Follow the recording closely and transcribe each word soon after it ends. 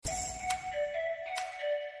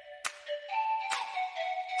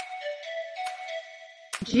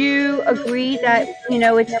Do you agree that,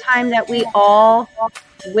 it's time that we all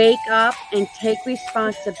wake up and take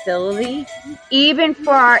responsibility, even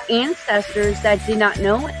for our ancestors that did not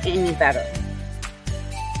know any better?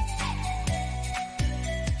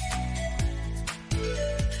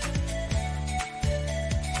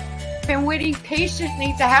 Been waiting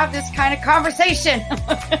patiently to have this kind of conversation.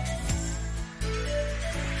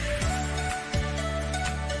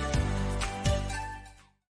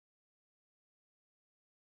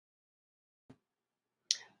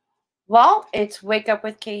 Well, it's Wake Up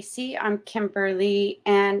with KC. I'm Kimberly,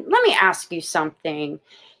 and let me ask you something.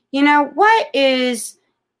 What is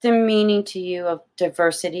the meaning to you of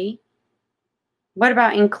diversity? What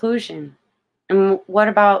about inclusion? And what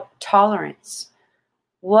about tolerance?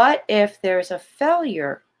 What if there's a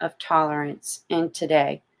failure of tolerance in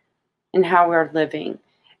today and how we're living?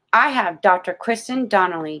 I have Dr. Kristen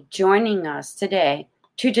Donnelly joining us today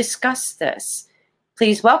to discuss this.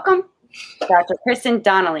 Please welcome Dr. Kristen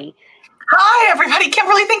Donnelly. Hi, everybody.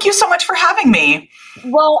 Kimberly, thank you so much for having me.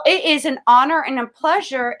 Well, it is an honor and a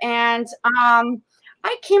pleasure. And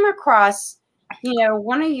I came across,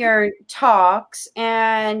 one of your talks,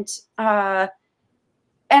 and I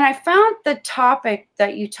found the topic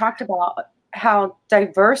that you talked about, how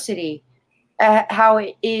diversity, how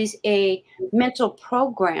it is a mental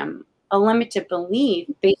program, a limited belief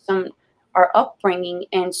based on our upbringing,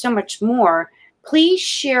 and so much more. Please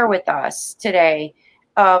share with us today.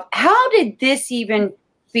 How did this even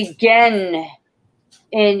begin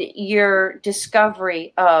in your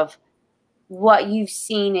discovery of what you've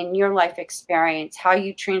seen in your life experience, how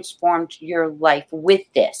you transformed your life with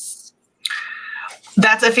this?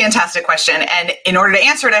 That's a fantastic question. And in order to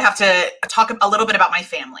answer it, I have to talk a little bit about my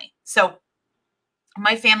family. So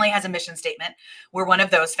my family has a mission statement. We're one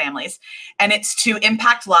of those families, and it's to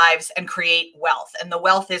impact lives and create wealth. And the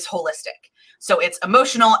wealth is holistic. So it's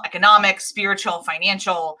emotional, economic, spiritual,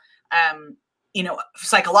 financial,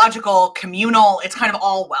 psychological, communal. It's kind of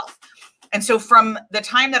all wealth. And so from the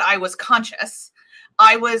time that I was conscious,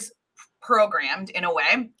 I was programmed in a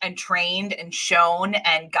way and trained and shown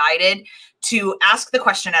and guided to ask the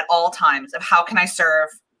question at all times of how can I serve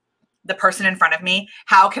the person in front of me?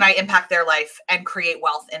 How can I impact their life and create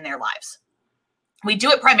wealth in their lives? We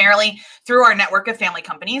do it primarily through our network of family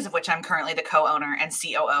companies, of which I'm currently the co-owner and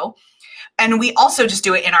COO. And we also just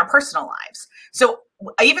do it in our personal lives. So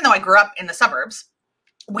even though I grew up in the suburbs,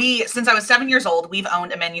 since I was 7 years old, we've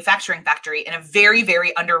owned a manufacturing factory in a very,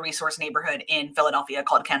 very under-resourced neighborhood in Philadelphia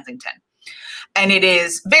called Kensington. And it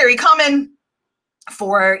is very common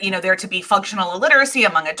for, there to be functional illiteracy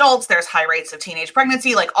among adults. There's high rates of teenage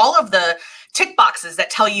pregnancy, like all of the tick boxes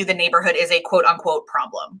that tell you the neighborhood is a quote unquote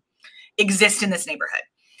problem exist in this neighborhood.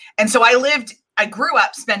 And so I grew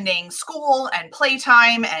up spending school and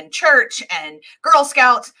playtime and church and Girl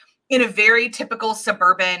Scouts in a very typical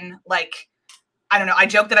suburban, I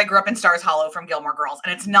joke that I grew up in Stars Hollow from Gilmore Girls,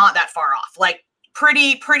 and it's not that far off,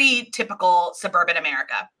 pretty typical suburban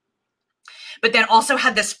America. But then also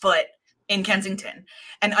had this foot in Kensington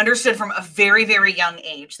and understood from a very, very young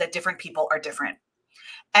age that different people are different.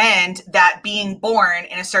 And that being born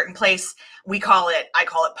in a certain place, I call it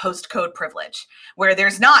postcode privilege, where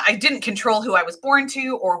I didn't control who I was born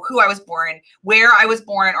to or who I was born, where I was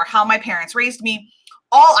born, or how my parents raised me.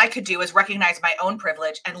 All I could do is recognize my own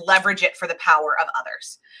privilege and leverage it for the power of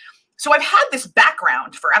others. So I've had this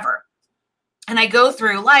background forever. And I go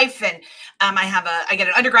through life, and I get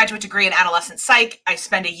an undergraduate degree in adolescent psych. I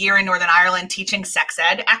spend a year in Northern Ireland teaching sex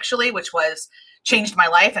ed, actually, which changed my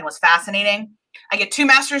life and was fascinating. I get 2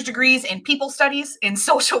 master's degrees in people studies, in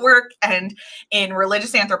social work, and in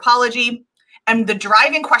religious anthropology. And the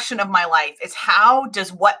driving question of my life is, how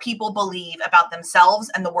does what people believe about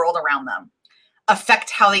themselves and the world around them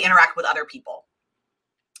affect how they interact with other people?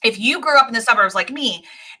 If you grew up in the suburbs like me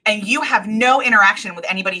and you have no interaction with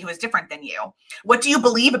anybody who is different than you, what do you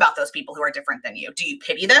believe about those people who are different than you? Do you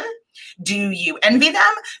pity them? Do you envy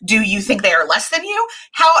them? Do you think they are less than you?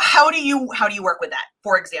 How do you work with that,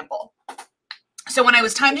 for example? So when I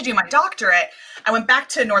was time to do my doctorate, I went back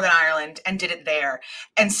to Northern Ireland and did it there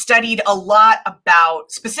and studied a lot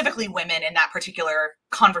about specifically women in that particular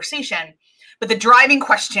conversation. But the driving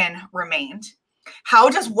question remained, how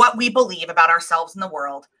does what we believe about ourselves and the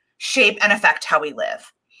world shape and affect how we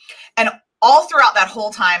live? And all throughout that whole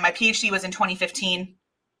time, my PhD was in 2015.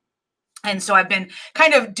 And so I've been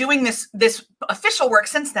kind of doing this official work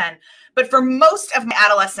since then. But for most of my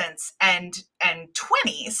adolescence and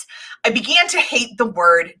 20s, I began to hate the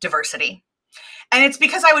word diversity. And it's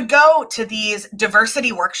because I would go to these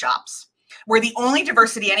diversity workshops where the only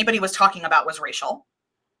diversity anybody was talking about was racial.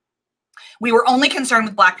 We were only concerned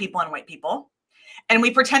with Black people and white people. and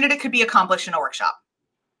we pretended it could be accomplished in a workshop.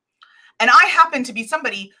 And I happen to be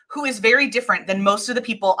somebody who is very different than most of the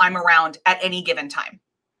people I'm around at any given time.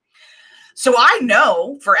 So I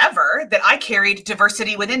know forever that I carried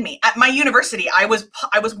diversity within me. At my university, I was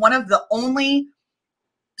one of the only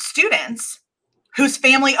students whose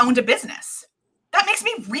family owned a business. That makes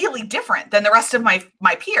me really different than the rest of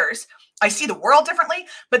my peers. I see the world differently,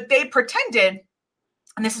 but they pretended,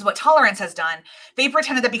 and this is what tolerance has done, they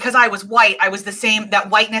pretended that because I was white, I was the same, that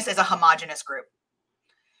whiteness is a homogenous group.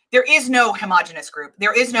 There is no homogenous group.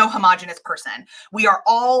 There is no homogenous person. We are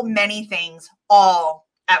all many things, all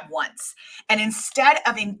at once. And instead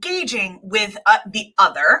of engaging with the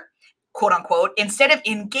other, quote unquote, instead of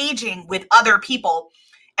engaging with other people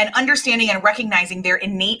and understanding and recognizing their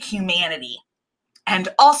innate humanity and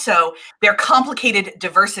also their complicated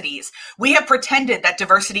diversities, we have pretended that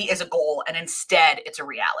diversity is a goal and instead it's a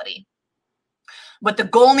reality. What the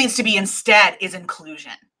goal needs to be instead is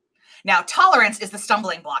inclusion. Now, tolerance is the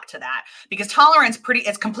stumbling block to that because tolerance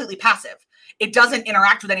is completely passive. It doesn't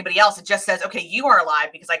interact with anybody else. It just says, okay, you are alive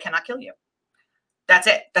because I cannot kill you. That's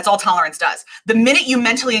it. That's all tolerance does. The minute you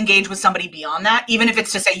mentally engage with somebody beyond that, even if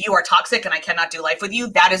it's to say you are toxic and I cannot do life with you,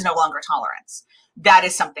 that is no longer tolerance. That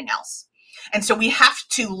is something else. And so we have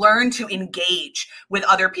to learn to engage with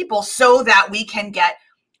other people so that we can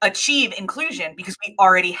achieve inclusion because we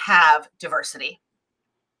already have diversity.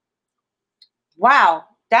 Wow,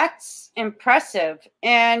 that's impressive.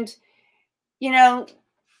 And,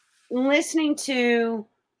 listening to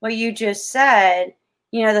what you just said,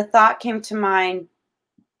 the thought came to mind,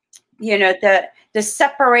 the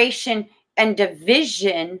separation and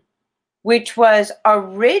division, which was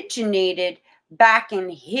originated back in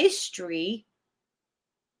history.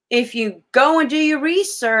 If you go and do your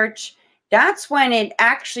research, that's when it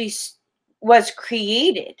actually was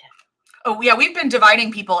created. Oh, yeah, we've been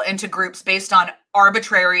dividing people into groups based on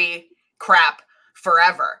arbitrary crap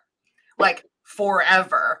forever. Like,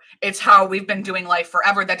 forever. It's how we've been doing life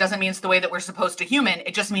forever. That doesn't mean it's the way that we're supposed to human.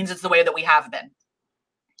 It just means it's the way that we have been.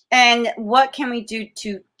 And what can we do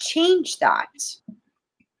to change that?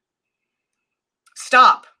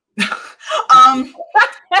 Stop.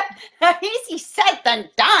 Easy said than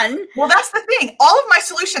done. Well, that's the thing. All of my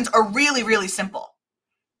solutions are really, really simple.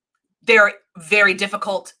 They're very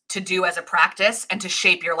difficult to do as a practice and to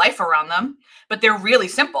shape your life around them, but they're really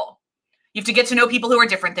simple. You have to get to know people who are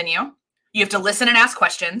different than you. You have to listen and ask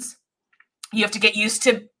questions. You have to get used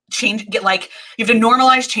to you have to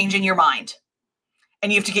normalize changing your mind.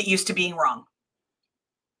 And you have to get used to being wrong.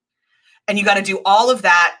 And you got to do all of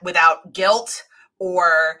that without guilt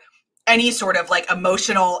or any sort of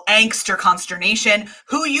emotional angst or consternation.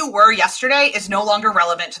 Who you were yesterday is no longer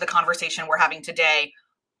relevant to the conversation we're having today.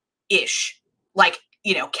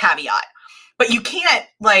 Caveat. But you can't,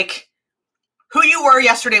 who you were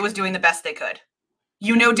yesterday was doing the best they could.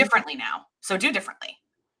 You know differently now, so do differently.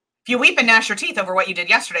 If you weep and gnash your teeth over what you did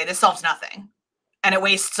yesterday, this solves nothing. And it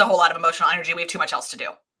wastes a whole lot of emotional energy. We have too much else to do.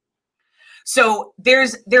 So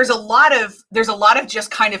there's a lot of just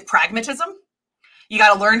kind of pragmatism. You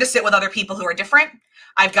got to learn to sit with other people who are different.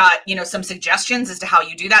 I've got, some suggestions as to how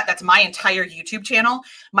you do that. That's my entire YouTube channel.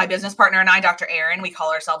 My business partner and I, Dr. Aaron, we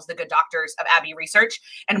call ourselves the Good Doctors of Abbey Research.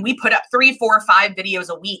 And we put up 3, 4, 5 videos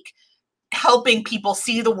a week, helping people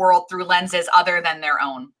see the world through lenses other than their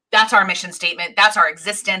own. That's our mission statement. That's our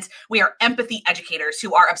existence. We are empathy educators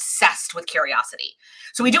who are obsessed with curiosity.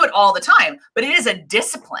 So we do it all the time, but it is a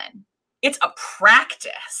discipline. It's a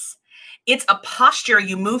practice. It's a posture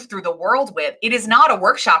you move through the world with. It is not a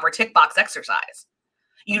workshop or tick box exercise.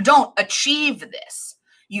 You don't achieve this.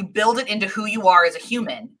 You build it into who you are as a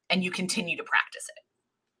human, and you continue to practice it.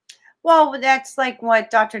 Well, that's like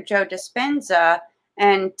what Dr. Joe Dispenza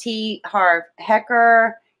and T. Harv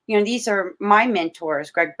Eker, these are my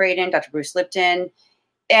mentors, Greg Braden, Dr. Bruce Lipton.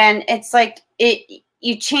 And it's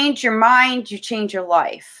you change your mind, you change your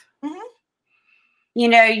life. Mm-hmm.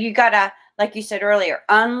 You got to, like you said earlier,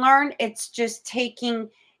 unlearn. It's just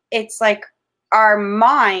it's like our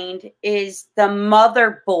mind is the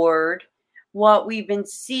motherboard. What we've been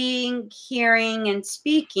seeing, hearing, and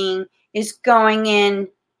speaking is going in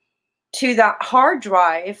to the hard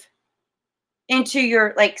drive into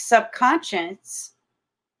your subconscious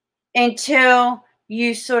until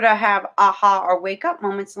you sort of have aha or wake up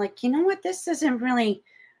moments what, this isn't really,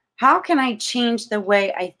 how can I change the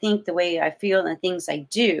way I think, the way I feel, and the things I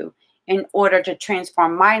do in order to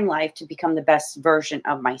transform my life to become the best version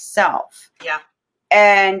of myself? Yeah.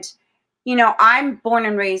 And, I'm born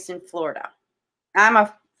and raised in Florida. I'm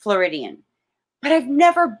a Floridian, but I've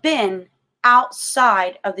never been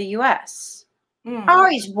outside of the U.S. I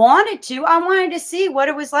always wanted to. I wanted to see what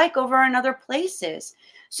it was like over in other places.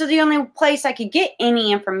 So the only place I could get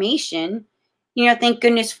any information, thank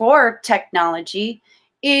goodness for technology,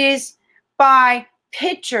 is by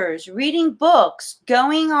pictures, reading books,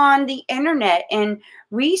 going on the internet and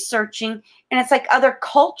researching. And it's like other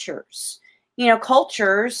cultures, and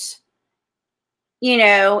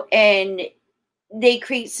they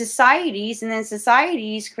create societies, and then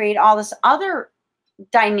societies create all this other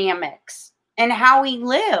dynamics and how we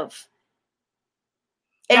live.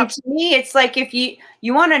 And to me, it's like, if you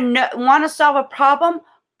want to solve a problem,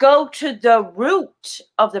 go to the root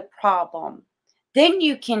of the problem. Then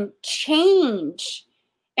you can change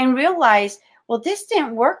and realize, well, this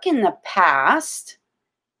didn't work in the past.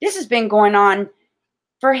 This has been going on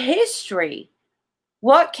for history.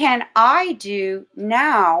 What can I do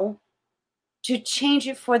now to change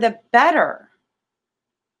it for the better?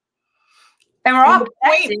 And we're all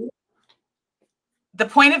connected. The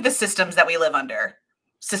point of the systems that we live under,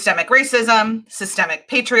 systemic racism, systemic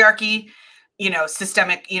patriarchy,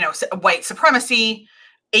 systemic, white supremacy,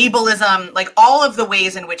 ableism, like all of the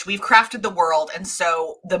ways in which we've crafted the world. And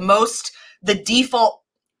so the default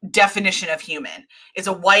definition of human is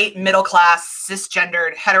a white, middle-class,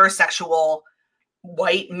 cisgendered, heterosexual,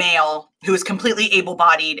 white male who is completely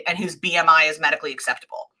able-bodied and whose BMI is medically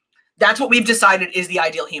acceptable. That's what we've decided is the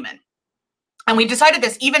ideal human. And we've decided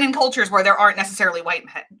this even in cultures where there aren't necessarily white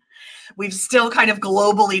men. We've still kind of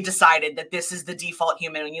globally decided that this is the default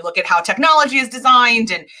human. When you look at how technology is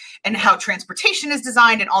designed and how transportation is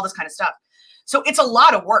designed and all this kind of stuff. So it's a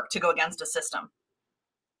lot of work to go against a system.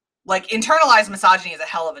 Like, internalized misogyny is a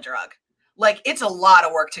hell of a drug. Like, it's a lot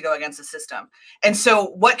of work to go against a system. And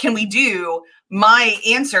so what can we do? My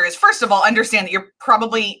answer is, first of all, understand that you're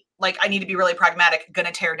probably, like, I need to be really pragmatic, going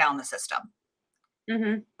to tear down the system.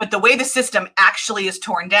 Mm-hmm. But the way the system actually is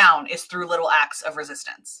torn down is through little acts of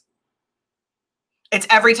resistance. It's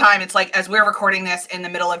every time. It's like, as we're recording this in the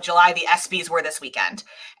middle of July, the ESPYs were this weekend.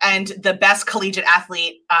 And the best collegiate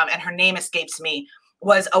athlete, and her name escapes me,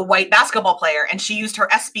 was a white basketball player. And she used her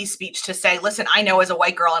ESPY speech to say, listen, I know as a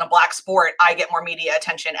white girl in a black sport, I get more media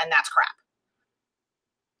attention, and that's crap.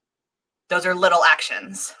 Those are little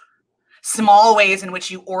actions. Small ways in which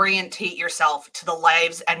you orientate yourself to the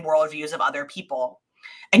lives and worldviews of other people.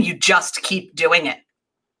 And you just keep doing it.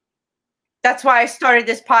 That's why I started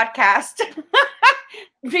this podcast.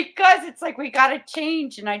 Because it's like, we got to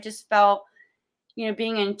change. And I just felt,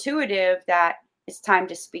 being intuitive, that it's time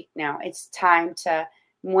to speak now. It's time to,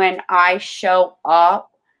 when I show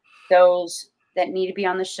up, those that need to be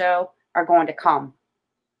on the show are going to come.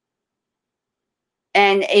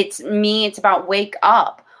 And it's about wake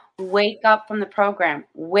up. Wake up from the program.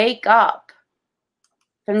 Wake up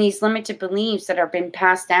from these limited beliefs that have been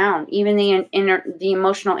passed down. Even the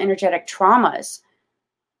emotional, energetic traumas,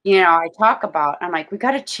 I talk about. I'm like, we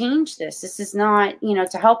got to change this. This is not,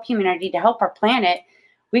 to help humanity, to help our planet.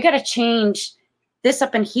 We got to change this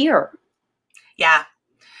up in here. Yeah,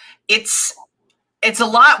 it's a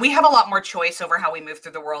lot. We have a lot more choice over how we move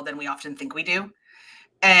through the world than we often think we do.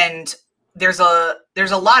 And there's a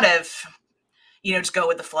lot of, just go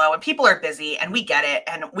with the flow, and people are busy, and we get it.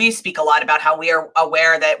 And we speak a lot about how we are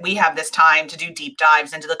aware that we have this time to do deep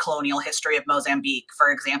dives into the colonial history of Mozambique, for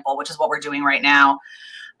example, which is what we're doing right now.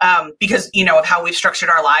 Because, of how we've structured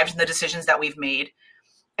our lives and the decisions that we've made.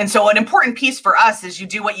 And so an important piece for us is you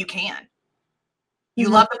do what you can. You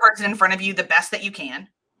love the person in front of you the best that you can.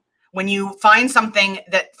 When you find something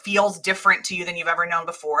that feels different to you than you've ever known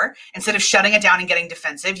before, instead of shutting it down and getting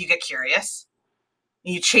defensive, you get curious.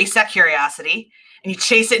 You chase that curiosity, and you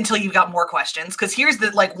chase it until you've got more questions. Because here's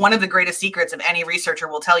one of the greatest secrets of any researcher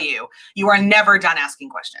will tell you: you are never done asking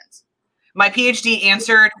questions. My PhD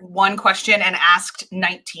answered one question and asked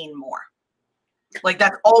 19 more. Like,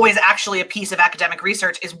 that's always actually a piece of academic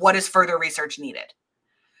research, is what is further research needed?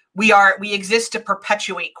 We exist to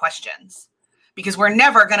perpetuate questions, because we're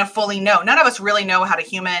never going to fully know. None of us really know how to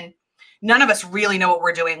human. None of us really know what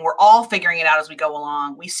we're doing. We're all figuring it out as we go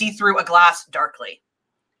along. We see through a glass darkly.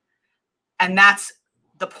 And that's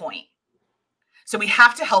the point. So we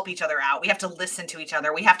have to help each other out. We have to listen to each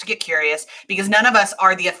other. We have to get curious, because none of us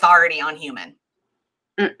are the authority on human.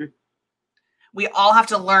 Mm-mm. We all have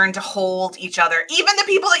to learn to hold each other, even the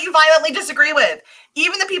people that you violently disagree with,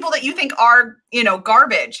 even the people that you think are,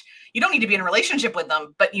 garbage. You don't need to be in a relationship with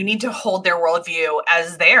them, but you need to hold their worldview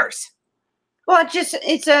as theirs. Well,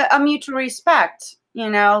 it's a mutual respect,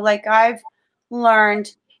 like I've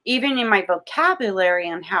learned, even in my vocabulary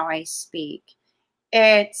and how I speak,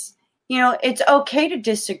 it's okay to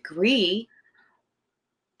disagree.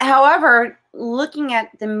 However, looking at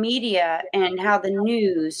the media and how the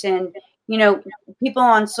news and, people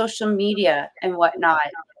on social media and whatnot.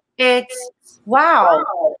 It's wow.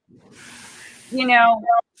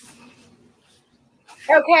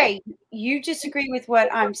 Okay, you disagree with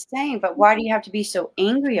what I'm saying, but why do you have to be so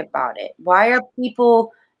angry about it? Why are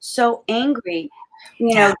people so angry?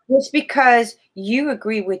 Just because you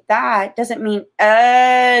agree with that doesn't mean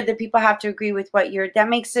the people have to agree with that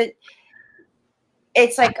makes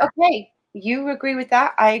it's like, okay, you agree with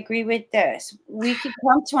that, I agree with this. We could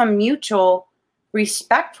come to a mutual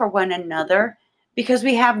respect for one another because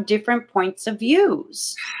we have different points of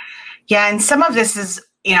views. Yeah, and some of this is,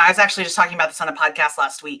 I was actually just talking about this on a podcast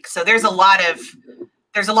last week. So there's a lot of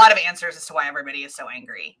answers as to why everybody is so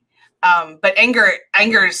angry. But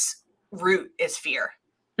anger's root is fear.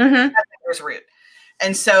 Mm-hmm. That's anger's root.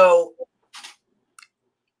 And so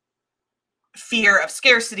fear of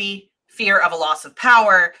scarcity, fear of a loss of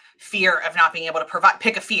power, fear of not being able to provide,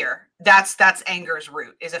 pick a fear. That's anger's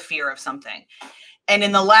root, is a fear of something. And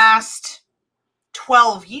in the last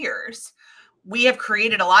 12 years, we have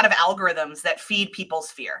created a lot of algorithms that feed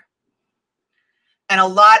people's fear. And a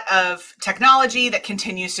lot of technology that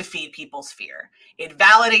continues to feed people's fear. It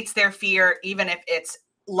validates their fear, even if it's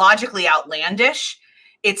logically outlandish.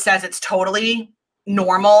 It says it's totally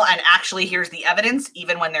normal, and actually here's the evidence,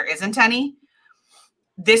 even when there isn't any.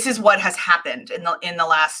 This is what has happened in the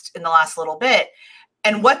last little bit.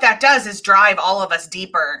 And what that does is drive all of us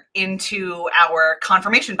deeper into our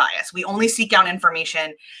confirmation bias. We only seek out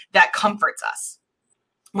information that comforts us.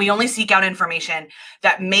 We only seek out information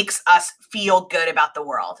that makes us feel good about the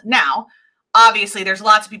world. Now, obviously, there's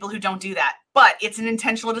lots of people who don't do that, but it's an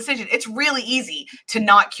intentional decision. It's really easy to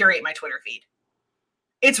not curate my Twitter feed.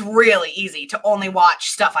 It's really easy to only watch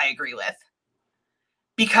stuff I agree with.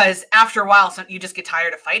 Because after a while, you just get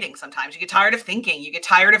tired of fighting sometimes. You get tired of thinking. You get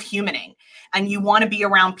tired of humaning. And you want to be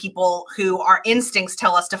around people who our instincts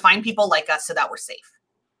tell us to find people like us so that we're safe.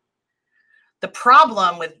 The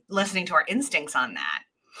problem with listening to our instincts on that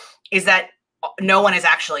is that no one is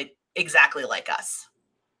actually exactly like us.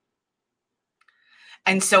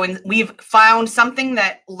 And so we've found something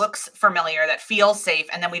that looks familiar, that feels safe,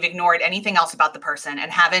 and then we've ignored anything else about the person and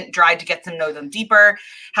haven't tried to get to know them deeper,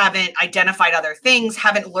 haven't identified other things,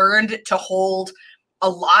 haven't learned to hold a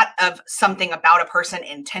lot of something about a person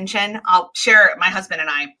in tension. I'll share, my husband and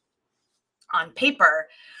I on paper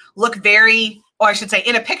look very, or I should say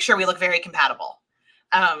in a picture, we look very compatible.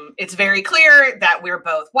 It's very clear that we're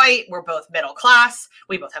both white, we're both middle class,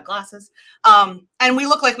 we both have glasses, and we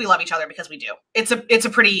look like we love each other because we do. It's a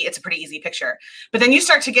pretty easy picture. But then you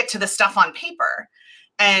start to get to the stuff on paper.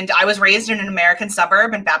 And I was raised in an American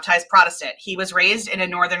suburb and baptized Protestant. He was raised in a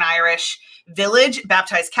Northern Irish village,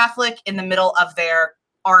 baptized Catholic, in the middle of their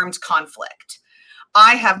armed conflict.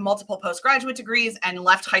 I have multiple postgraduate degrees and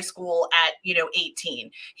left high school at, 18.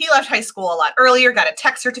 He left high school a lot earlier, got a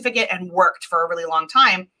tech certificate, and worked for a really long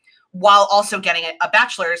time while also getting a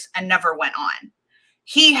bachelor's and never went on.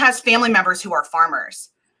 He has family members who are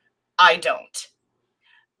farmers. I don't.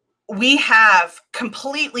 We have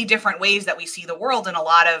completely different ways that we see the world in a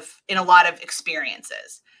lot of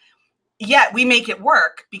experiences. Yet we make it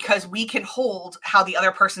work because we can hold how the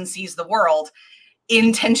other person sees the world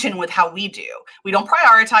in tension with how we do. We don't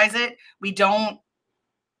prioritize it. We don't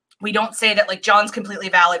say that like John's completely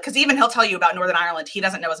valid, because even he'll tell you about Northern Ireland. He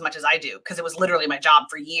doesn't know as much as I do because it was literally my job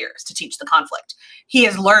for years to teach the conflict. He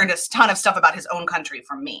has learned a ton of stuff about his own country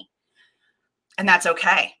from me. And that's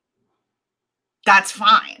okay. That's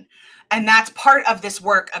fine. And that's part of this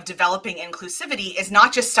work of developing inclusivity, is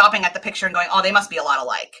not just stopping at the picture and going, oh, they must be a lot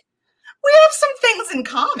alike. We have some things in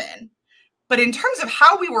common. But in terms of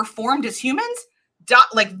how we were formed as humans,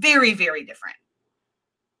 like very, very different.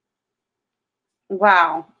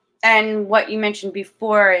 Wow. And what you mentioned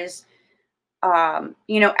before is,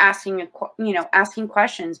 asking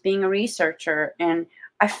questions, being a researcher. And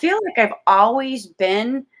I feel like I've always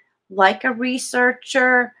been like a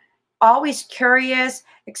researcher, always curious,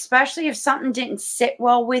 especially if something didn't sit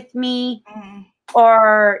well with me,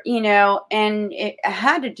 or, and it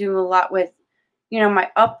had to do a lot with, my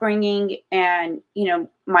upbringing and,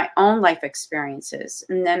 my own life experiences.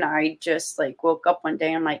 And then I just like woke up one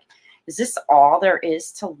day, I'm like, is this all there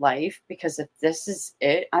is to life? Because if this is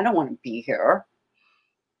it, I don't want to be here.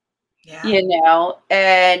 Yeah.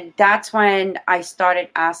 And that's when I started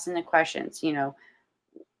asking the questions,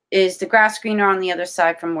 is the grass greener on the other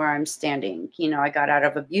side from where I'm standing? I got out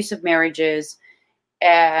of abusive marriages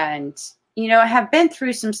and, I have been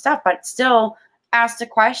through some stuff, but still ask the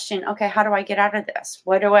question, okay, how do I get out of this?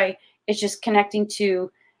 It's just connecting to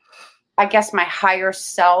I guess, my higher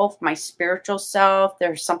self, my spiritual self.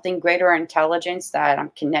 There's something greater intelligence that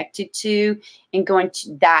I'm connected to, and going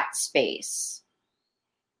to that space.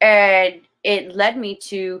 And it led me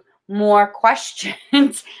to more questions.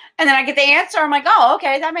 And then I get the answer. I'm like, oh,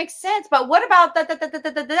 okay, that makes sense. But what about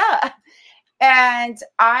da? And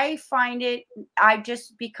I find it, I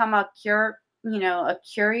just become a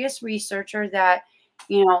curious researcher that,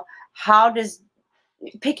 how does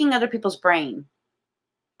picking other people's brain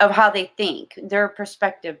of how they think, their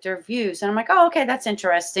perspective, their views. And I'm like, oh, okay, that's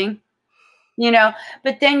interesting.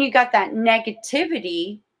 But then you got that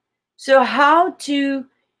negativity. So how do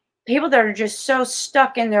people that are just so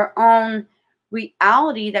stuck in their own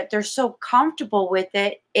reality that they're so comfortable with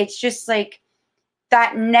it, it's just like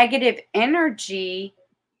that negative energy,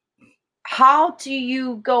 how do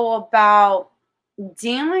you go about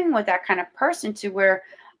dealing with that kind of person to where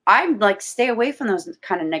I'm like, stay away from those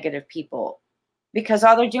kind of negative people, because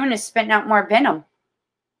all they're doing is spitting out more venom.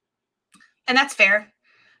 And that's fair.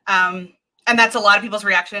 And that's a lot of people's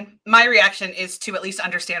reaction. My reaction is to at least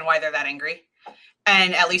understand why they're that angry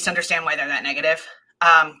and at least understand why they're that negative.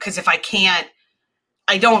 Because if I can't,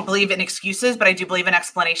 I don't believe in excuses, but I do believe in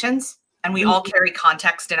explanations. And we all carry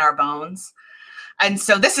context in our bones. And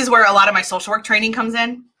so this is where a lot of my social work training comes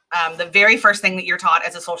in. The very first thing that you're taught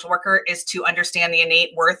as a social worker is to understand the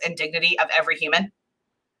innate worth and dignity of every human.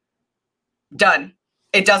 Done.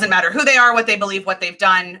 It doesn't matter who they are, what they believe, what they've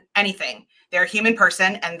done, anything. They're a human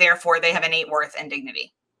person, and therefore they have innate worth and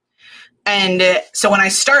dignity. And so when I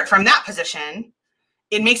start from that position,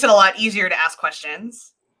 it makes it a lot easier to ask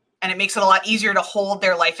questions, and it makes it a lot easier to hold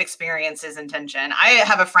their life experiences in tension. I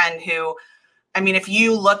have a friend who, if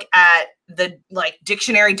you look at the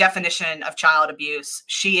dictionary definition of child abuse,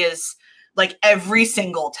 she is like every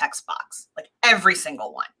single text box, like every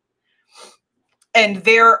single one. And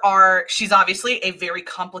she's obviously a very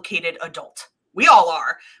complicated adult. We all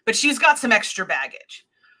are, but she's got some extra baggage.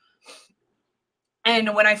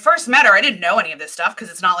 And when I first met her, I didn't know any of this stuff,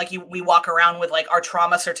 because it's not like we walk around with like our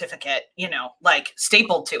trauma certificate,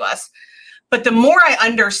 stapled to us. But the more I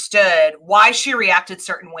understood why she reacted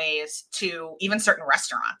certain ways to even certain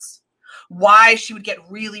restaurants, why she would get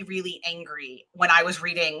really, really angry when I was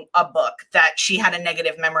reading a book that she had a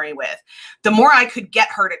negative memory with, the more I could get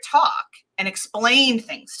her to talk and explain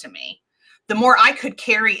things to me, the more I could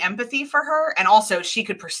carry empathy for her. And also she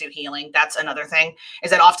could pursue healing. That's another thing,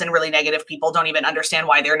 is that often really negative people don't even understand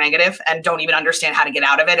why they're negative and don't even understand how to get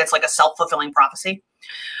out of it. It's like a self-fulfilling prophecy.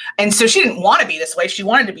 And so she didn't want to be this way. She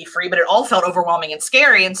wanted to be free, but it all felt overwhelming and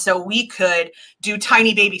scary. And so we could do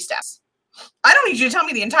tiny baby steps. I don't need you to tell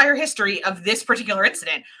me the entire history of this particular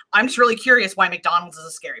incident. I'm just really curious why McDonald's is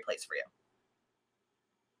a scary place for you.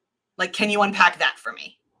 Like, can you unpack that for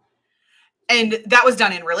me? And that was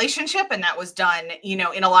done in relationship, and that was done, in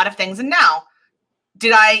a lot of things. And now,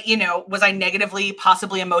 was I negatively,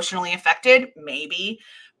 possibly emotionally affected? Maybe.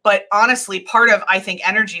 But honestly, part of, I think,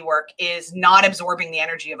 energy work is not absorbing the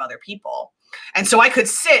energy of other people. And so I could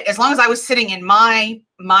sit, as long as I was sitting in my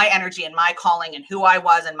energy and my calling and who I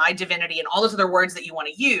was and my divinity and all those other words that you want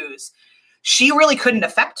to use, she really couldn't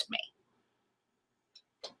affect me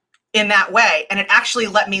in that way. And it actually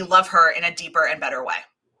let me love her in a deeper and better way.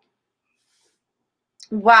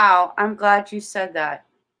 Wow, I'm glad you said that.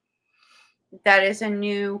 That is a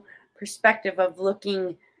new perspective of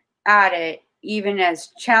looking at it, even as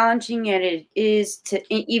challenging as it is to,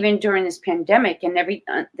 even during this pandemic and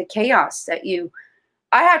the chaos that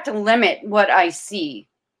I have to limit what I see.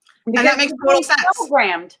 And that makes total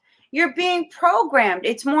sense. You're being programmed.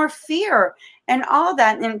 It's more fear and all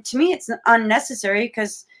that. And to me, it's unnecessary,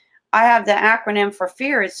 because I have the acronym for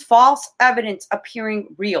fear. It's false evidence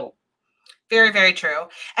appearing real. Very, very true.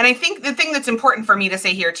 And I think the thing that's important for me to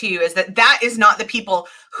say here too is that is not the people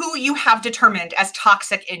who you have determined as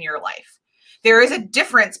toxic in your life. There is a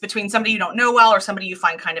difference between somebody you don't know well, or somebody you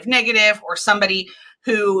find kind of negative, or somebody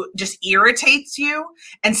who just irritates you,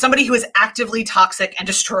 and somebody who is actively toxic and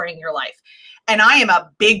destroying your life. And I am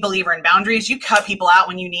a big believer in boundaries. You cut people out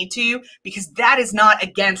when you need to, because that is not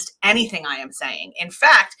against anything I am saying. In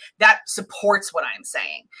fact, that supports what I am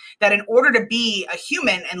saying. That in order to be a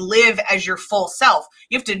human and live as your full self,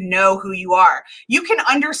 you have to know who you are. You can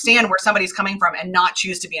understand where somebody's coming from and not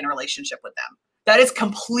choose to be in a relationship with them. That is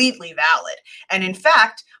completely valid. And in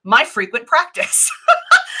fact, my frequent practice.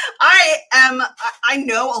 I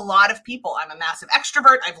know a lot of people. I'm a massive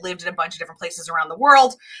extrovert. I've lived in a bunch of different places around the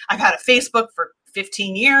world. I've had a Facebook for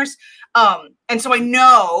 15 years. And so I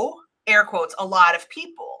know, air quotes, a lot of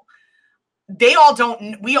people. we all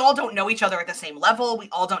don't know each other at the same level. We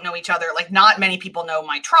all don't know each other. Like, not many people know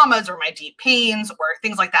my traumas or my deep pains or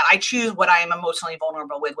things like that. I choose what I am emotionally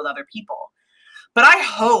vulnerable with other people. But I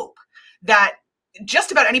hope that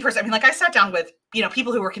just about any person, I mean, like, I sat down with,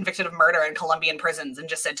 people who were convicted of murder in Colombian prisons and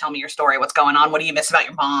just said, tell me your story. What's going on? What do you miss about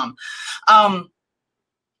your mom?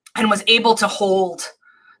 And was able to hold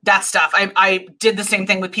that stuff. I did the same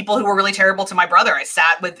thing with people who were really terrible to my brother. I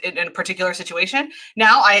sat with in a particular situation.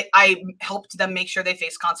 Now I helped them make sure they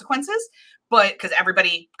face consequences, but because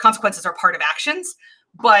consequences are part of actions,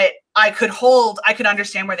 but I could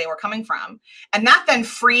understand where they were coming from. And that then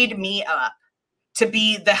freed me up to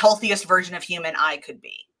be the healthiest version of human I could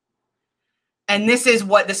be. And this is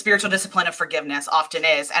what the spiritual discipline of forgiveness often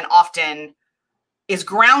is, and often is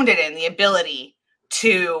grounded in the ability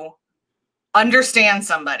to understand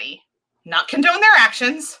somebody, not condone their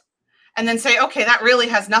actions, and then say, okay, that really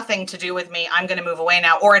has nothing to do with me. I'm going to move away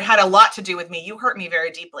now. Or it had a lot to do with me. You hurt me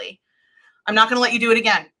very deeply. I'm not going to let you do it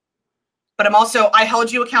again. But I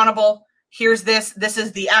held you accountable. Here's this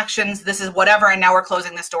is the actions. This is whatever. And now we're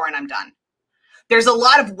closing this door and I'm done. There's a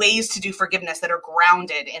lot of ways to do forgiveness that are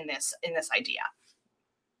grounded in this idea.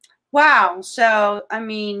 Wow. So, I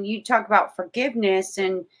mean, you talk about forgiveness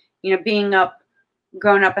and,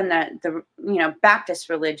 growing up in the Baptist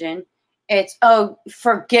religion. It's,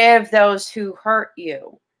 forgive those who hurt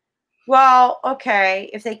you. Well, okay,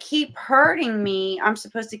 if they keep hurting me, I'm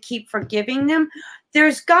supposed to keep forgiving them.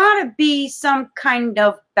 There's got to be some kind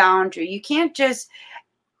of boundary. You can't just,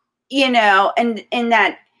 and in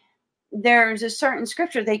that there's a certain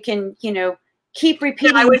scripture they can, keep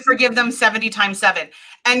repeating. I would forgive them 70 times 7.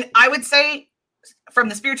 And I would say, from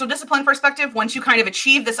the spiritual discipline perspective, once you kind of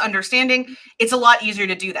achieve this understanding, it's a lot easier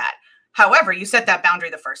to do that. However, you set that boundary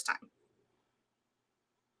the first time,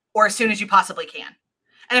 or as soon as you possibly can.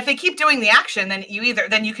 And if they keep doing the action, then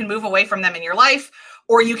you can move away from them in your life,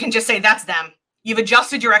 or you can just say, that's them. You've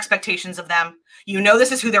adjusted your expectations of them.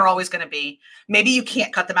 This is who they're always going to be. Maybe you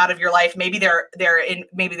can't cut them out of your life. Maybe they're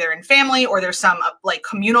in family, or there's some like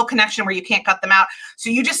communal connection where you can't cut them out. So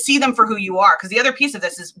you just see them for who you are. Because the other piece of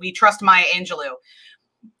this is, we trust Maya Angelou,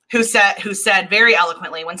 who said very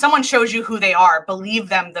eloquently, when someone shows you who they are, believe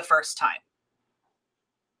them the first time.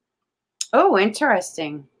 Oh,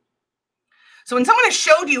 interesting. So when someone has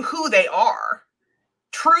showed you who they are,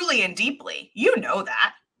 truly and deeply, you know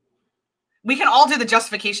that. We can all do the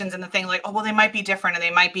justifications and the thing like, oh, well, they might be different and they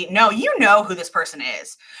might be. No, you know who this person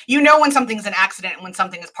is. You know when something's an accident and when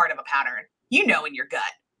something is part of a pattern. You know in your gut.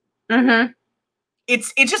 Mm-hmm.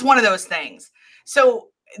 It's just one of those things. So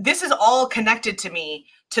this is all connected to me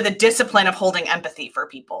to the discipline of holding empathy for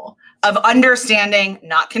people, of understanding,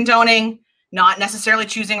 not condoning, not necessarily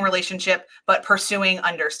choosing relationship, but pursuing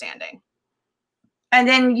understanding. And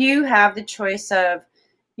then you have the choice of,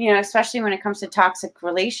 especially when it comes to toxic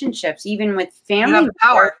relationships, even with family. You have the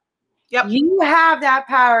power. Yep. You have that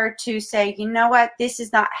power to say, you know what, this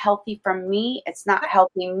is not healthy for me. It's not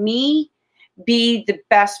helping me be the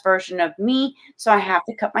best version of me. So I have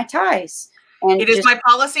to cut my ties. And it is my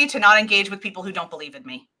policy to not engage with people who don't believe in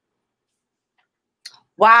me.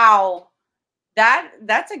 Wow.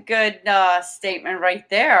 That's a good statement right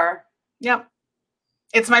there. Yep.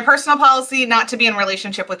 It's my personal policy not to be in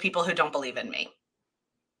relationship with people who don't believe in me.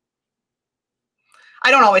 I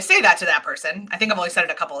don't always say that to that person. I think I've only said it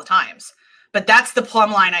a couple of times, but that's the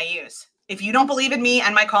plumb line I use. If you don't believe in me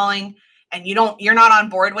and my calling, and you're not on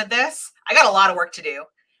board with this, I got a lot of work to do.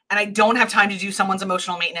 And I don't have time to do someone's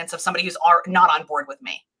emotional maintenance of somebody who's not on board with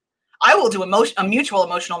me. I will do a mutual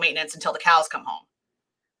emotional maintenance until the cows come home.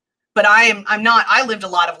 But I lived a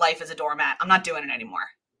lot of life as a doormat. I'm not doing it anymore.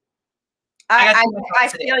 I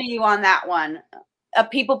feel you on that one. A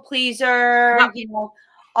people pleaser, Yep.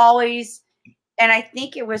 Always. And I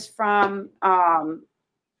think it was from,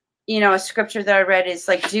 a scripture that I read is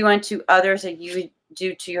like, do unto others as you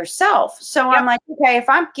do to yourself. So yep. I'm like, okay, if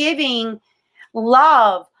I'm giving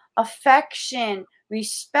love, affection,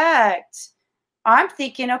 respect, I'm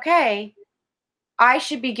thinking, okay, I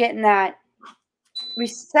should be getting that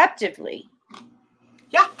receptively.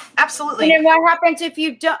 Yeah, absolutely. And then what happens if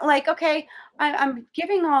you don't, like, okay, I'm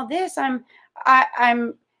giving all this, I'm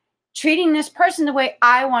treating this person the way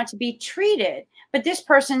I want to be treated, but this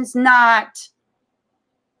person's not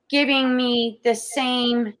giving me the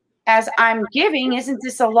same as I'm giving. Isn't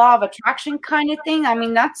this a law of attraction kind of thing? I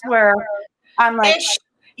mean, that's where I'm like,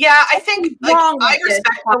 yeah, I think I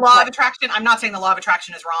respect the law of attraction. I'm not saying the law of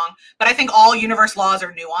attraction is wrong, but I think all universe laws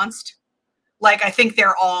are nuanced. Like, I think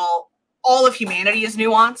they're all of humanity is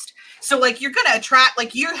nuanced. So like, you're going to attract,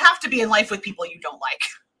 like, you have to be in life with people you don't like.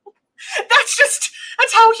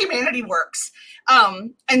 That's how humanity works.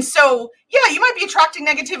 And so, yeah, you might be attracting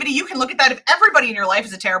negativity. You can look at that. If everybody in your life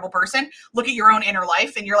is a terrible person, look at your own inner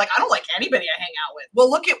life and you're like, I don't like anybody I hang out with. Well,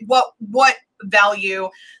 look at what value.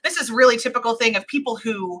 This is really typical thing of people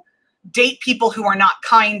who date people who are not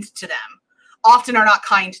kind to them, often are not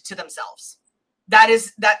kind to themselves.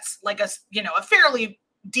 That's like a fairly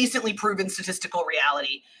decently proven statistical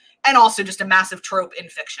reality, and also just a massive trope in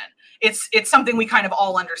fiction. It's something we kind of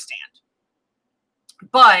all understand.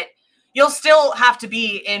 But you'll still have to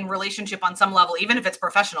be in relationship on some level, even if it's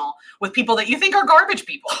professional, with people that you think are garbage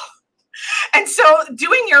people. And so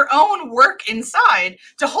doing your own work inside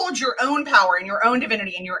to hold your own power and your own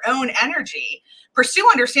divinity and your own energy, pursue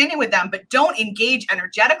understanding with them, but don't engage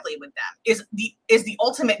energetically with them is the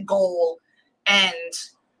ultimate goal and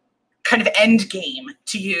kind of end game,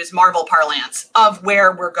 to use Marvel parlance, of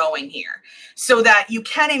where we're going here, so that you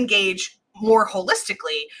can engage more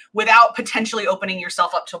holistically without potentially opening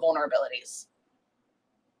yourself up to vulnerabilities.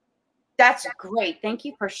 That's great. Thank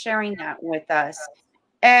you for sharing that with us.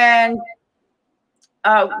 And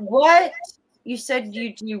what you said,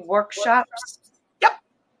 you do workshops? Yep.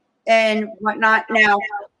 And whatnot. Now,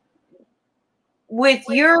 with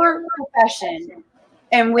your profession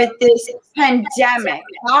and with this pandemic,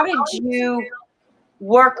 how did you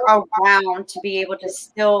work around to be able to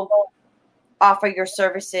still offer your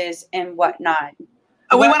services and whatnot?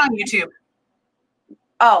 Oh, we went on YouTube.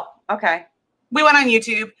 Oh, okay. We went on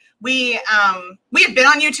YouTube. We had been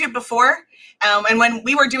on YouTube before. And when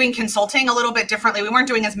we were doing consulting a little bit differently, we weren't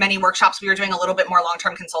doing as many workshops. We were doing a little bit more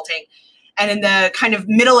long-term consulting. And in the kind of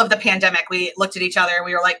middle of the pandemic, we looked at each other and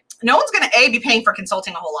we were like, no one's going to A, be paying for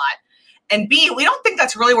consulting a whole lot. And B, we don't think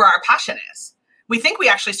that's really where our passion is. We think we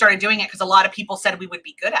actually started doing it because a lot of people said we would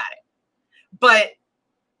be good at it. But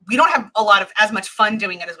we don't have as much fun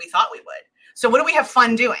doing it as we thought we would. So what do we have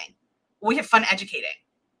fun doing? We have fun educating.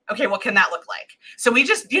 Okay, what can that look like? So we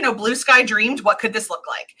just, blue sky dreamed, what could this look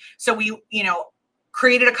like? So we,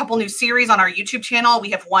 created a couple new series on our YouTube channel.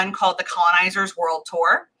 We have one called The Colonizers World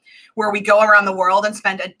Tour, where we go around the world and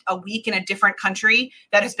spend a week in a different country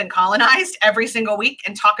that has been colonized every single week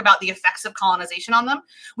and talk about the effects of colonization on them.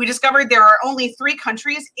 We discovered there are only 3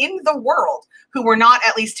 countries in the world who were not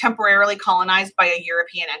at least temporarily colonized by a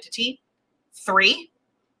European entity. 3.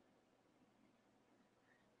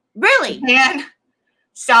 Really? Japan,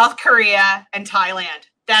 South Korea, and Thailand.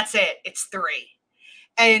 That's it. It's 3.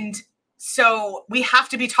 And so we have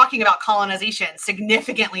to be talking about colonization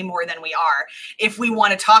significantly more than we are if we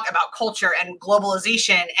want to talk about culture and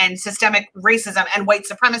globalization and systemic racism and white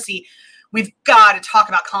supremacy. We've got to talk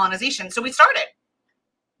about colonization. So we started.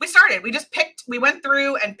 We went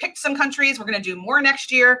through and picked some countries. We're going to do more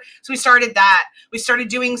next year. So we started that. We started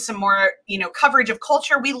doing some more, coverage of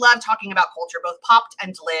culture. We love talking about culture, both popped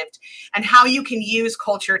and lived, and how you can use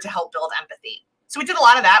culture to help build empathy. So we did a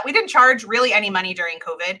lot of that. We didn't charge really any money during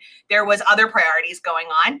COVID. There was other priorities going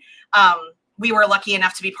on. We were lucky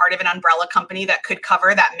enough to be part of an umbrella company that could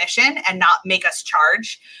cover that mission and not make us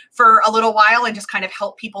charge for a little while and just kind of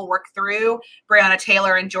help people work through Breonna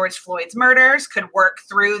Taylor and George Floyd's murders, could work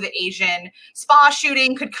through the Asian spa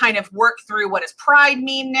shooting, could kind of work through what does pride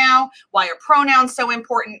mean now? Why are pronouns so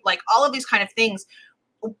important? Like all of these kind of things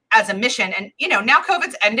as a mission. And, now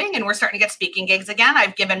COVID's ending and we're starting to get speaking gigs again.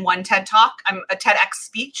 I've given one TED Talk. I'm a TEDx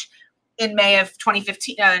speech in May of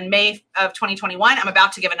 2015, in May of 2021. I'm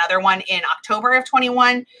about to give another one in October of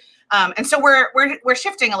 21. And so we're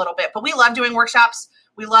shifting a little bit, but we love doing workshops.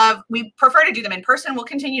 We prefer to do them in person. We'll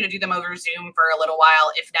continue to do them over Zoom for a little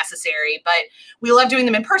while if necessary, but we love doing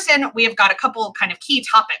them in person. We have got a couple kind of key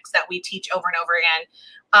topics that we teach over and over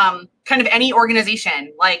again. Kind of any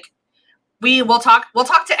organization, like we'll talk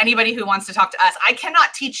to anybody who wants to talk to us. I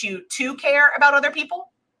cannot teach you to care about other people.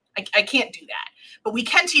 I can't do that, but we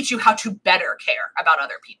can teach you how to better care about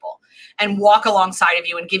other people and walk alongside of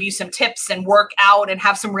you and give you some tips and work out and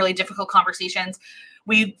have some really difficult conversations.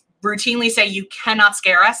 We routinely say, you cannot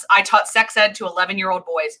scare us. I taught sex ed to 11-year-old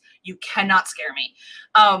boys. You cannot scare me.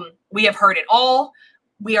 We have heard it all.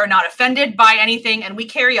 We are not offended by anything. And we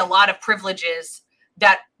carry a lot of privileges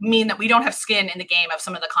that mean that we don't have skin in the game of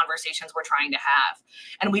some of the conversations we're trying to have.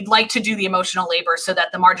 And we'd like to do the emotional labor so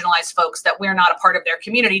that the marginalized folks that we're not a part of their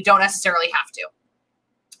community don't necessarily have to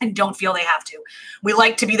and don't feel they have to. We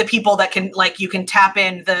like to be the people that can, like, you can tap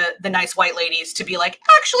in the nice white ladies to be like,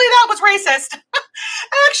 actually, that was racist.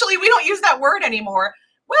 Actually, we don't use that word anymore.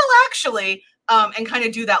 Well, actually, and kind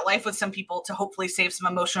of do that life with some people to hopefully save some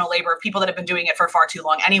emotional labor of people that have been doing it for far too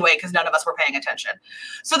long anyway, because none of us were paying attention.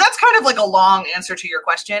 So that's kind of like a long answer to your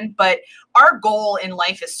question, but our goal in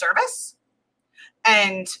life is service.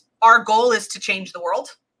 And our goal is to change the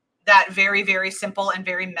world. that very, very simple and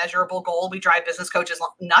very measurable goal. We drive business coaches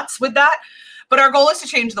nuts with that. But our goal is to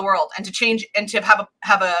change the world and to change and to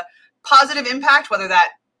have a positive impact, whether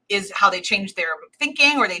that is how they change their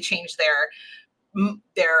thinking or they change their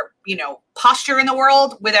posture in the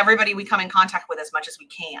world with everybody we come in contact with as much as we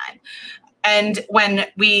can. And when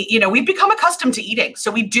we've become accustomed to eating,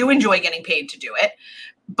 so we do enjoy getting paid to do it,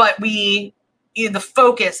 but the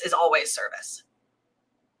focus is always service.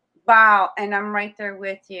 Wow. And I'm right there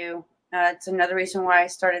with you. It's another reason why I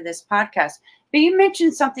started this podcast. But you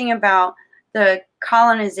mentioned something about the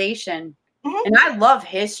colonization, and I love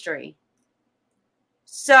history.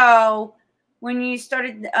 So when you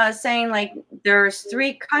started saying like there's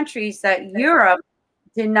 3 countries that Europe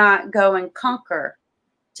did not go and conquer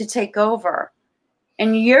to take over,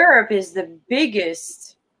 and Europe is the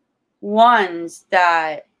biggest ones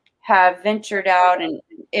that have ventured out, and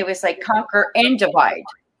it was like conquer and divide.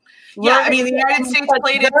 Yeah, I mean, the United States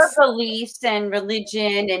played their beliefs and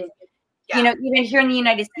religion, and even here in the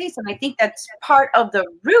United States, and I think that's part of the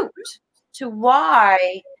root to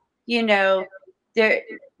why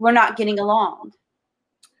we're not getting along.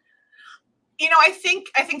 I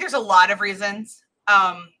think there's a lot of reasons.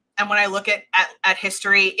 And when I look at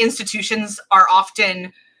history, institutions are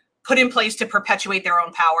often put in place to perpetuate their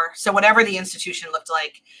own power. So whatever the institution looked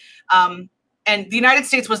like. And the United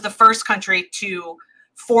States was the first country to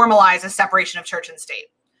formalize a separation of church and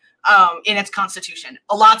state in its constitution.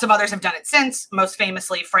 Lots of others have done it since. Most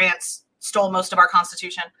famously, France stole most of our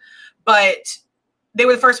constitution. But they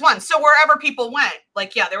were the first ones. So wherever people went,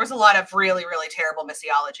 there was a lot of really, really terrible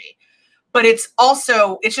missiology. But it's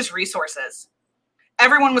just resources.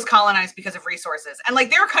 Everyone was colonized because of resources. And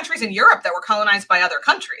there are countries in Europe that were colonized by other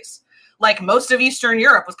countries. Most of Eastern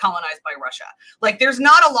Europe was colonized by Russia. There's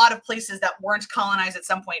not a lot of places that weren't colonized at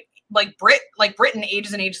some point. Britain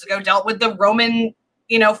ages and ages ago dealt with the Roman,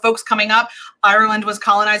 folks coming up. Ireland was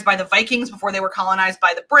colonized by the Vikings before they were colonized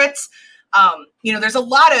by the Brits. There's a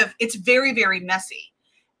lot of, it's very, very messy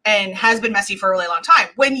and has been messy for a really long time.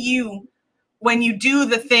 When you do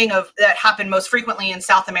the thing that happened most frequently in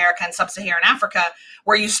South America and Sub-Saharan Africa,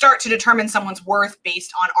 where you start to determine someone's worth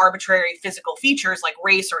based on arbitrary physical features like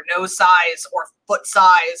race or nose size or foot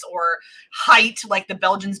size or height, like the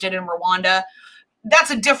Belgians did in Rwanda, that's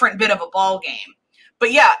a different bit of a ball game.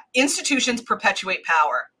 But yeah, institutions perpetuate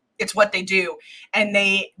power. It's what they do. And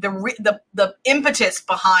the impetus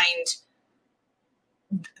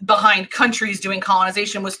behind countries doing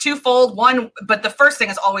colonization was twofold. One, but the first thing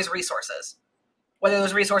is always resources. Whether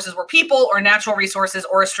those resources were people or natural resources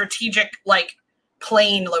or a strategic,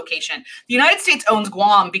 plane location. The United States owns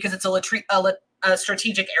Guam because it's a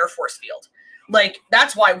strategic Air Force field.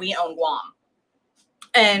 That's why we own Guam.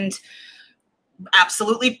 And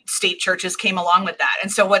absolutely, state churches came along with that.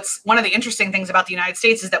 And so what's one of the interesting things about the United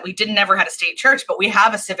States is that we never had a state church, but we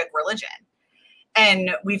have a civic religion.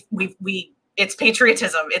 And it's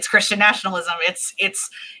patriotism, it's Christian nationalism,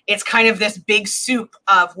 it's kind of this big soup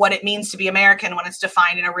of what it means to be American when it's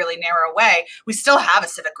defined in a really narrow way. We still have a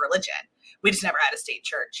civic religion. We just never had a state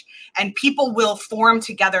church. And people will form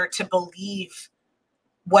together to believe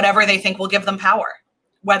whatever they think will give them power,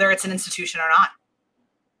 whether it's an institution or not.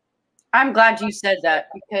 I'm glad you said that,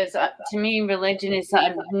 because to me, religion is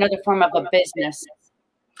another form of a business.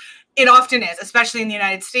 It often is, especially in the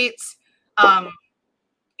United States.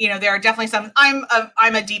 There are definitely some.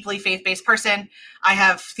 I'm a deeply faith-based person. I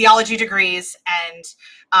have theology degrees and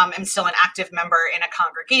am still an active member in a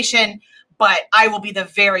congregation. But I will be the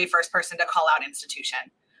very first person to call out institution,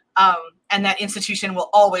 and that institution will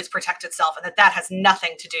always protect itself, and that has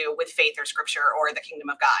nothing to do with faith or scripture or the kingdom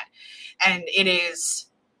of God. And it is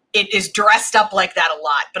dressed up like that a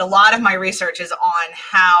lot. But a lot of my research is on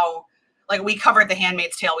how, we covered The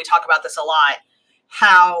Handmaid's Tale. We talk about this a lot.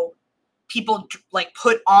 How people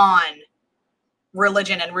put on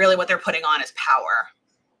religion, and really what they're putting on is power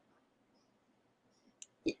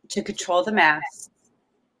to control the mass.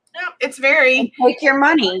 Yeah, it's very and take your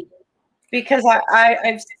money, because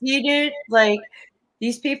I've seen it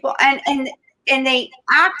these people and they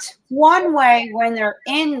act one way when they're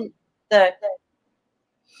in the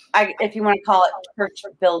if you want to call it church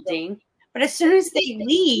building, but as soon as they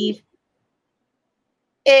leave,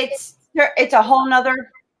 it's a whole nother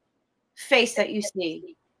face that you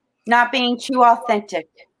see, not being too authentic.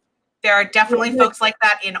 There are definitely folks like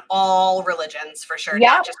that in all religions, for sure,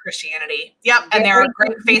 not just Christianity. Yep, and there are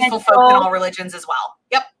great faithful folks in all religions as well.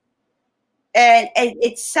 Yep. And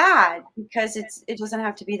it's sad because it doesn't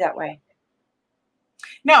have to be that way.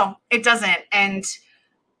 No, it doesn't. And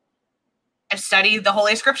I've studied the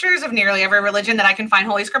Holy Scriptures of nearly every religion that I can find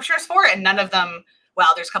Holy Scriptures for, and none of them, well,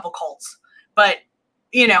 there's a couple cults, but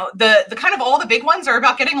the kind of all the big ones are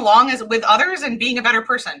about getting along with others and being a better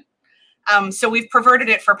person. So we've perverted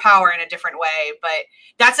it for power in a different way, but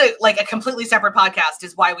that's a completely separate podcast,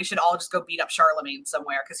 is why we should all just go beat up Charlemagne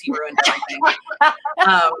somewhere, because he ruined everything.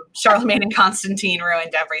 Charlemagne and Constantine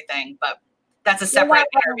ruined everything, but that's a separate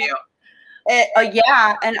interview.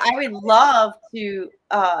 Yeah, and I would love to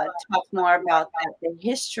talk more about the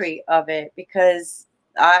history of it, because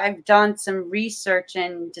I've done some research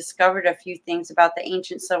and discovered a few things about the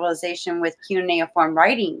ancient civilization with cuneiform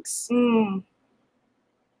writings.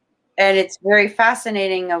 And it's very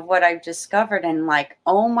fascinating of what I've discovered, and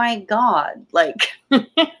oh my God,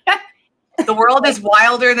 the world is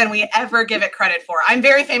wilder than we ever give it credit for. I'm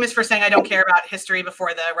very famous for saying I don't care about history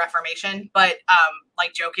before the Reformation, but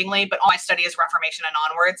jokingly, but all my study is Reformation and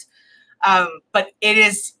onwards. But it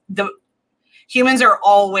is humans are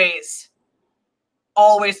always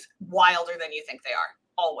wilder than you think they are.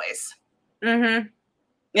 Always. Mm-hmm.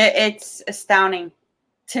 It's astounding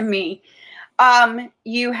to me.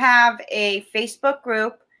 You have a Facebook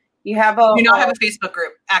group. You do not have a Facebook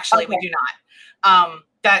group. Actually, okay. We do not.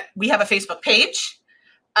 That we have a Facebook page,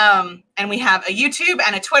 and we have a YouTube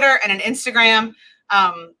and a Twitter and an Instagram.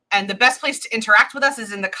 And the best place to interact with us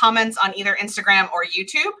is in the comments on either Instagram or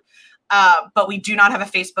YouTube. But we do not have a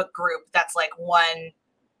Facebook group. That's one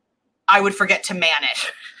I would forget to man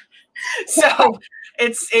it. So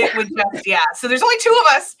it would just, yeah. So there's only 2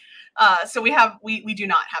 of us. So we do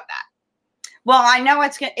not have that. Well, I know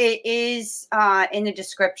it is in the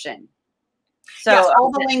description. So yes,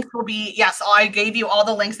 all the links will be, I gave you all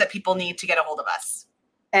the links that people need to get a hold of us.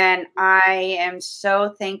 And I am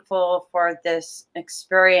so thankful for this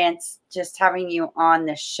experience, just having you on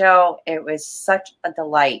the show. It was such a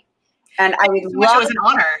delight. And I would love, it was an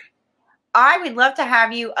honor. I would love to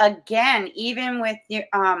have you again, even with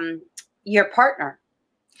your partner.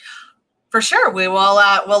 For sure. We will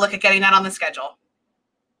we'll look at getting that on the schedule.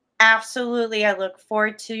 Absolutely. I look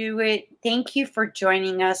forward to it. Thank you for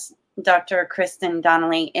joining us, Dr. Kristen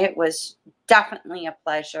Donnelly. It was definitely a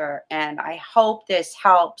pleasure. And I hope this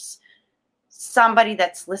helps somebody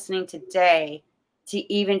that's listening today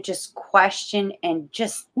to even just question and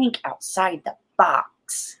just think outside the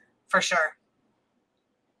box. For sure.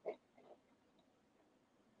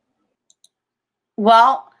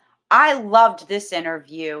 Well, I loved this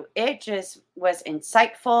interview. It just was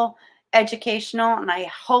insightful, educational, and I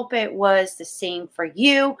hope it was the same for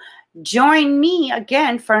you. Join me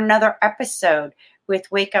again for another episode with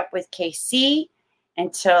Wake Up with KC.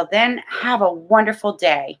 Until then, have a wonderful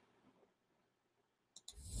day.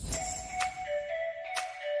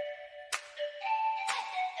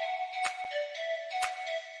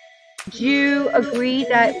 Do you agree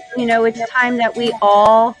that, it's time that we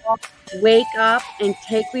all wake up and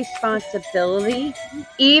take responsibility,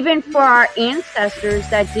 even for our ancestors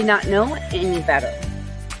that did not know any better?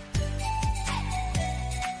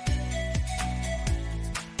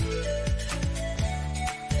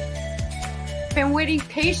 Been waiting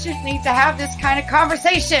patiently to have this kind of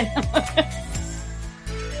conversation.